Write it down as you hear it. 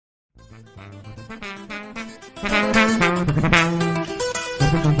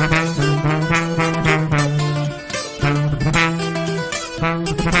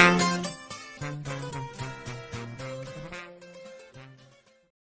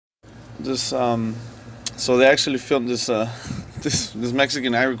So they actually filmed this this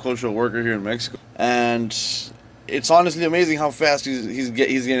Mexican agricultural worker here in Mexico, and it's honestly amazing how fast he's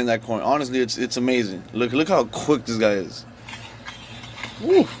getting that coin. Honestly, it's amazing. Look how quick this guy is.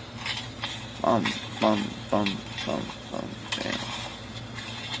 Woo! Bum bum bum bum bum. Damn.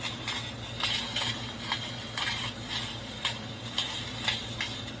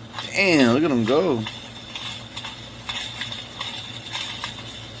 Damn! Look at him go.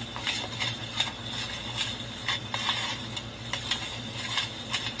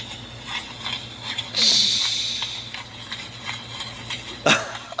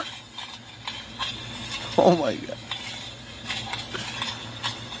 Oh my god.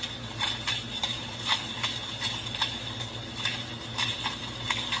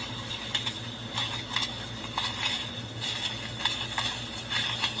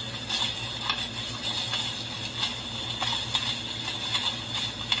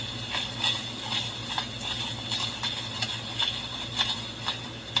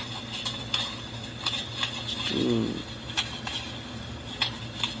 Dude.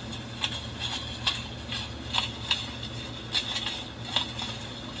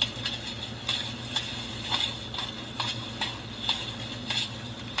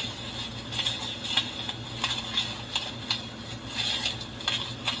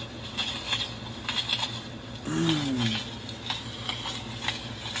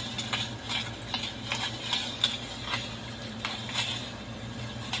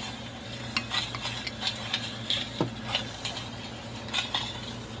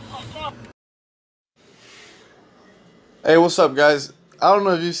 Hey, what's up, guys? I don't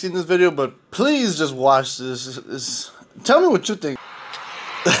know if you've seen this video, but please just watch this. Tell me what you think.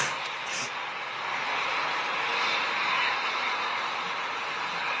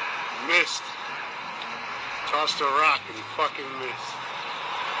 Missed. Tossed a rock and fucking missed.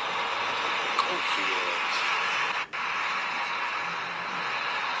 Goofy ass.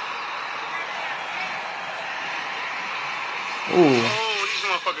 Ooh. Oh, these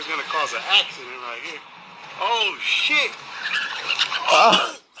motherfuckers gonna cause an accident right here. Oh shit!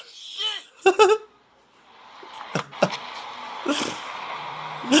 Oh. Shit!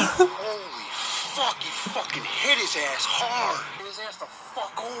 Holy fuck! He fucking hit his ass hard. Hit his ass the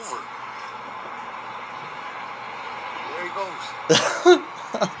fuck over. There he goes.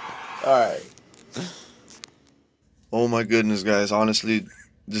 All right. Oh my goodness, guys! Honestly,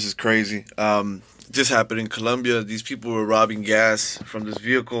 this is crazy. This happened in Colombia. These people were robbing gas from this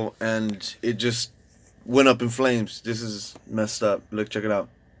vehicle, and it just went up in flames. This is messed up. Look, check it out.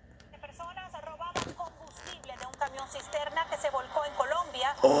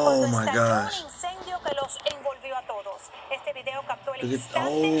 Oh my gosh. Oh my God.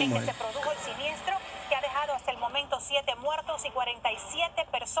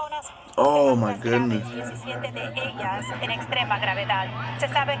 Oh my goodness. 17 de ellas en extrema gravedad. Se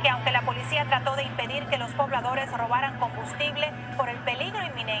sabe que aunque la policía trató de impedir que los pobladores robaran combustible por el peligro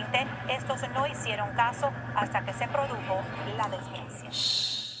inminente, estos no hicieron caso hasta que se produjo la desgracia.